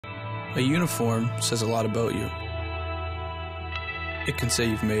A uniform says a lot about you. It can say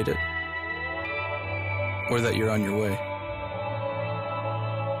you've made it, or that you're on your way.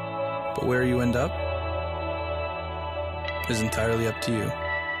 But where you end up is entirely up to you.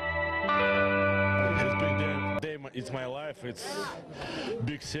 It's been the day, it's my life. It's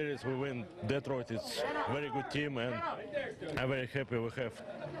big series. We win Detroit. It's very good team, and I'm very happy we have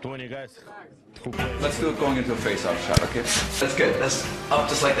 20 guys who play. Let's do it going into a face-off shot, okay? That's good. That's up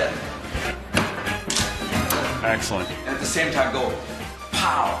just like that. Excellent. And at the same time, go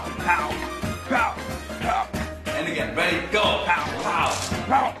pow, pow, pow, pow. And again, ready, go, pow, pow,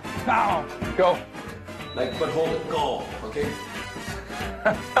 pow, pow, go. Like, but hold it, go, okay?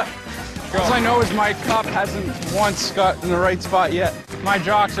 All I know is my cup hasn't once got in the right spot yet. My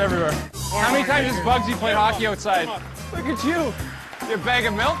jock's everywhere. How many times has Bugsy played hockey outside? Look at you. You a bag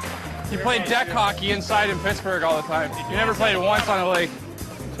of milk? You played deck hockey inside in Pittsburgh all the time. You never played it once on a lake.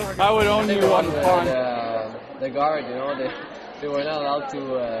 I would own you on the pond. The guard, you know, they were not allowed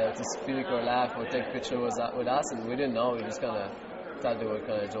to speak or laugh or take pictures with us, and we didn't know. We just kind of thought they were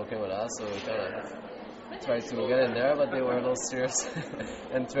kind of joking with us, so we kind of tried to get in there, but they were a little serious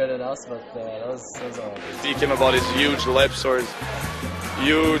and threatened us, but that was all right. Speak him about his huge lips or his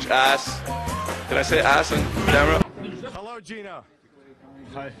huge ass. Did I say ass on camera? Hello, Gino.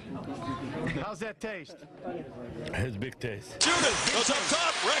 Hi. How's that taste? It's big taste. Judith goes up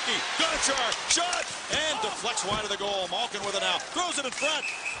top. Recchi, got a charge. Shot! And deflects wide of the goal. Malkin with it now. Throws it in front.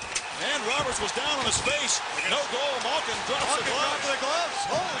 And Roberts was down on his face. No goal. Malkin drops the gloves.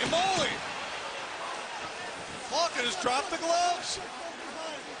 Holy moly! Malkin has dropped the gloves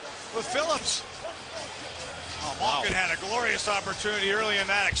with Phillips. Oh, Malkin had a glorious opportunity early in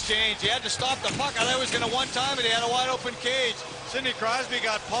that exchange. He had to stop the puck. I thought he was going to one-time it. He had a wide-open cage. Sidney Crosby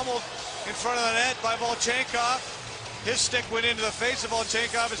got pummeled in front of the net by Volchenkov. His stick went into the face of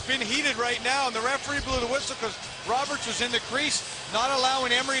Volchenkov. It's been heated right now, and the referee blew the whistle because Roberts was in the crease, not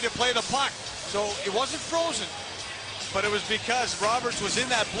allowing Emery to play the puck. So it wasn't frozen, but it was because Roberts was in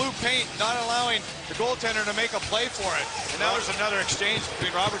that blue paint, not allowing the goaltender to make a play for it. And now there's another exchange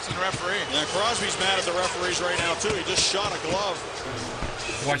between Roberts and the referee. Yeah, Crosby's mad at the referees right now, too. He just shot a glove.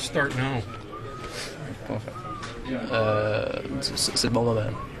 Why start now? C'est le bon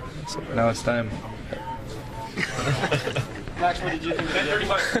moment. Now it's time. Max, what did you think?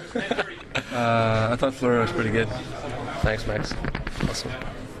 I thought Fleur was pretty good. Thanks, Max. Awesome.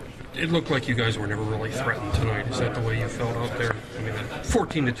 It looked like you guys were never really threatened tonight. Is that the way you felt out there? I mean,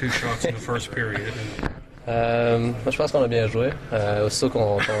 14-2 shots in the first period. Moi, je pense qu'on a bien joué. Aussitôt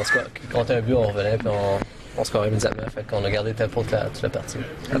qu'on comptait un but, on revenait puis on scorait immédiatement. Fait qu'on a gardé le tempo toute la partie.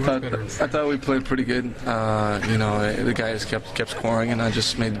 I thought we played pretty good. You know, the guys kept scoring, and I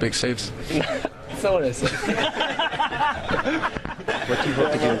just made the big saves. That's not what I said. What do you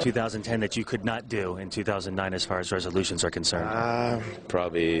hope to do in 2010 that you could not do in 2009 as far as resolutions are concerned?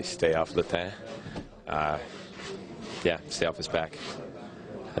 Probably stay off Lutin. Yeah, stay off his back.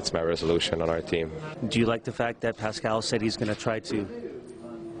 That's my resolution on our team. Do you like the fact that Pascal said he's going to try to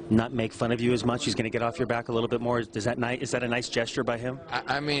not make fun of you as much? He's going to get off your back a little bit more. Is that a nice gesture by him?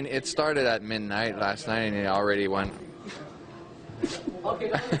 I mean, it started at midnight last night, and it already went.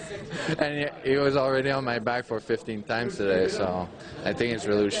 And he was already on my back for 15 times today, so I think his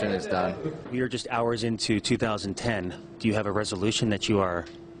resolution is done. We are just hours into 2010. Do you have a resolution that you are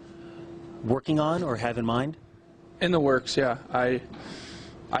working on or have in mind? In the works, yeah. I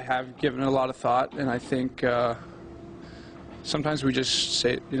have given it a lot of thought, and I think sometimes we just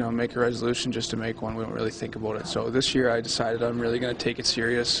say, you know, make a resolution just to make one. We don't really think about it. So this year I decided I'm really going to take it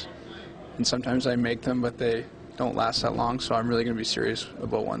serious, and sometimes I make them, but they don't last that long, so I'm really going to be serious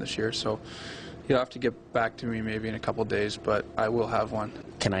about one this year. So you'll have to get back to me maybe in a couple days, but I will have one.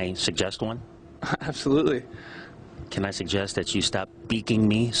 Can I suggest one? Absolutely. Can I suggest that you stop beaking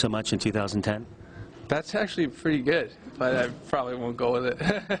me so much in 2010? That's actually pretty good, but I probably won't go with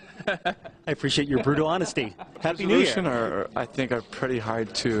it. I appreciate your brutal honesty. Happy New Year. I think are pretty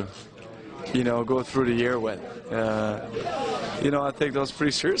hard to, you know, go through the year with. You know, I take those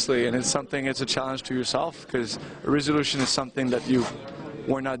pretty seriously, and it's a challenge to yourself, because a resolution is something that you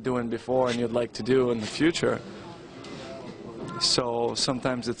were not doing before and you'd like to do in the future. So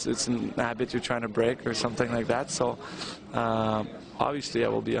sometimes it's an habit you're trying to break or something like that. So obviously I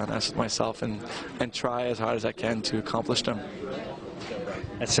will be honest with myself and try as hard as I can to accomplish them.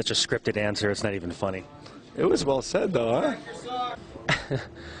 That's such a scripted answer, it's not even funny. It was well said, though, huh?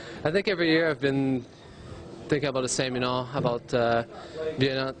 I think every year I've been thinking about the same, you know, about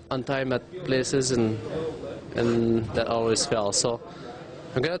being on time at places, and that always fails. So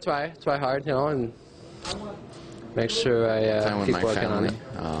I'm gonna try hard, you know, and make sure I keep working on it.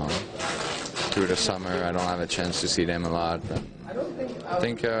 through the summer. I don't have a chance to see them a lot. But I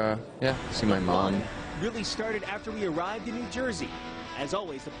think, yeah, see my mom. Really started after we arrived in New Jersey. As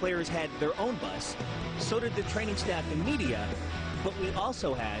always, the players had their own bus. So did the training staff and media. But we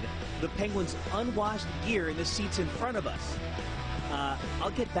also had the Penguins' unwashed gear in the seats in front of us.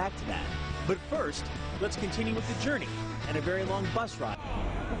 I'll get back to that. But first, let's continue with the journey and a very long bus ride.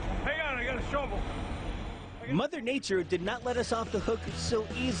 Hang on, I got a shovel. Mother Nature did not let us off the hook so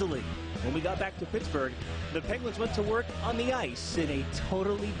easily. When we got back to Pittsburgh, the Penguins went to work on the ice in a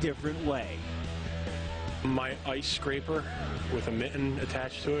totally different way. My ice scraper with a mitten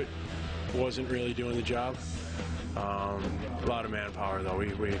attached to it wasn't really doing the job. A lot of manpower though.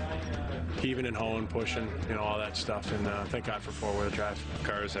 We heaving and hoeing, pushing, you know, all that stuff, and thank God for four-wheel drive.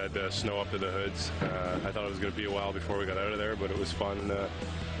 Cars had snow up to the hoods. I thought it was going to be a while before we got out of there, but it was fun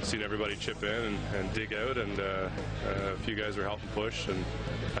seeing everybody chip in and dig out, and a few guys were helping push, and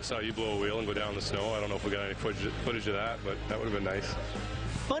I saw you blow a wheel and go down the snow. I don't know if we got any footage of that, but that would have been nice.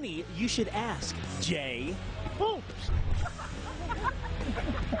 Funny you should ask, Jay. Boom.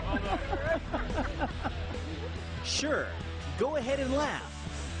 Sure, go ahead and laugh.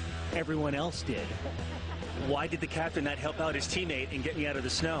 Everyone else did. Why did the captain not help out his teammate and get me out of the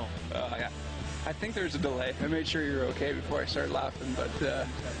snow? Yeah. I think there's a delay. I made sure you were okay before I started laughing, but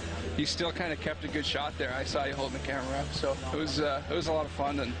you still kind of kept a good shot there. I saw you holding the camera up, so it was a lot of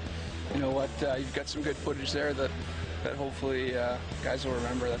fun, and you know what? You've got some good footage there that hopefully guys will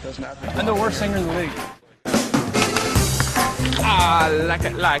remember. That doesn't happen. I'm the worst singer in the league. I like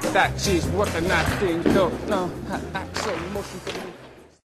it like that. She's working that thing. Go, no, act so motion for me.